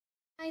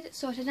Guys,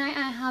 so tonight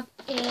I have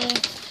a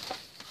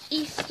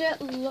Easter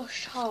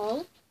Lush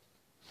haul.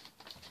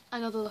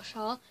 Another Lush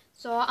haul.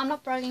 So I'm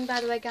not bragging,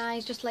 by the way,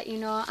 guys, just to let you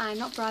know, I'm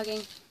not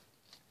bragging.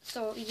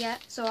 So yeah,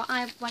 so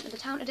I went to the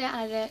town today and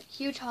I did a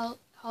huge haul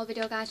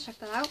video, guys, check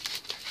that out.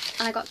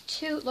 And I got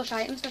 2 Lush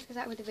items, let's get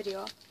started with the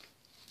video.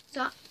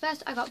 So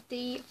first I got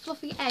the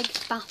Fluffy Egg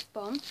Bath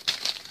Bomb.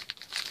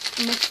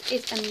 And this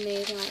is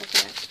amazing, like, look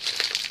at it.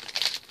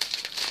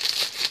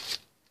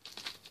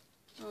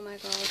 Oh my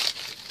god.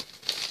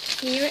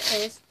 Here it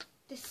is.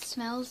 This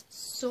smells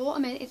so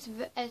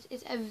amazing.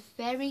 It's a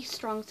very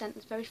strong scent.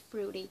 It's very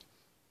fruity.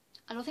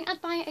 I don't think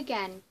I'd buy it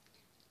again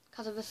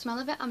because of the smell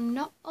of it. I'm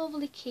not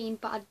overly keen,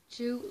 but I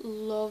do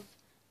love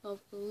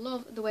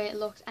the way it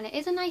looks. And it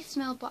is a nice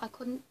smell, but I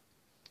couldn't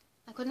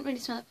really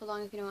smell it for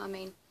long, if you know what I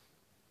mean.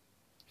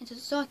 It's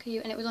just so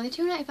cute, and it was only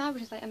 £2.95,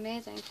 which is like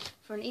amazing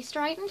for an Easter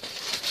item.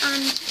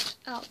 And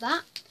I got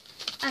that.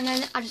 And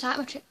then I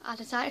decided to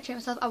treat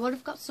myself. I would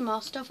have got some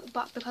more stuff,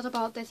 but because I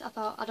bought this, I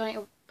thought I don't need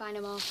to buy no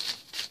more.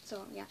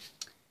 So yeah.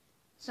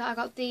 So I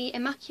got the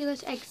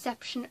Immaculate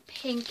Exception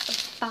Pink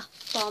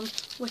Bath Bomb,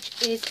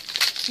 which is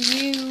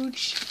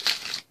huge.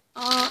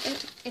 Oh,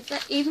 it's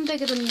like even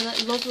bigger than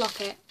the Love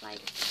Locket. Like,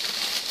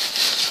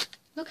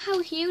 look how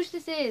huge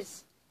this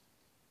is.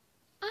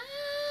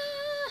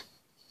 Ah!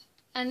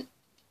 And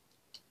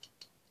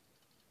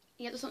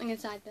yeah, there's something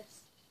inside this.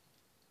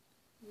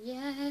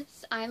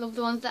 Yes, I love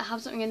the ones that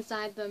have something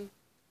inside them.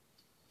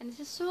 And this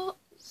is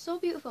so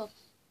beautiful.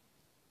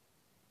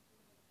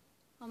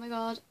 Oh my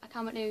god, I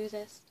can't wait to use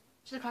this.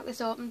 Should I crack this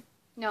open?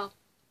 No,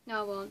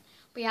 I won't.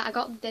 But yeah, I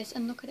got this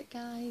and look at it,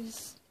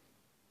 guys.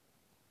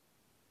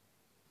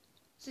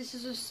 So this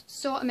is just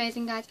so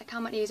amazing, guys. I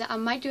can't wait to use it. I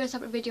might do a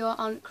separate video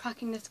on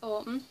cracking this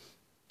open.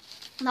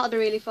 That'll be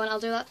really fun. I'll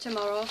do that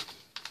tomorrow.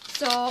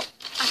 So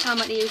I can't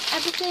wait to use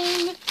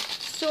everything.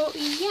 So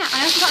yeah,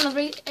 I also got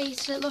another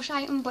Easter Lush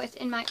item, but it's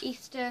in my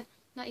it's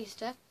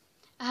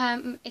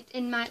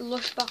in my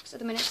Lush box at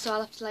the minute, so I'll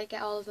have to like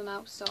get all of them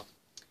out, so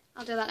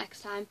I'll do that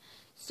next time.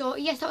 So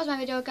yes, that was my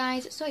video,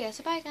 guys. So yeah,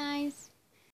 so bye guys.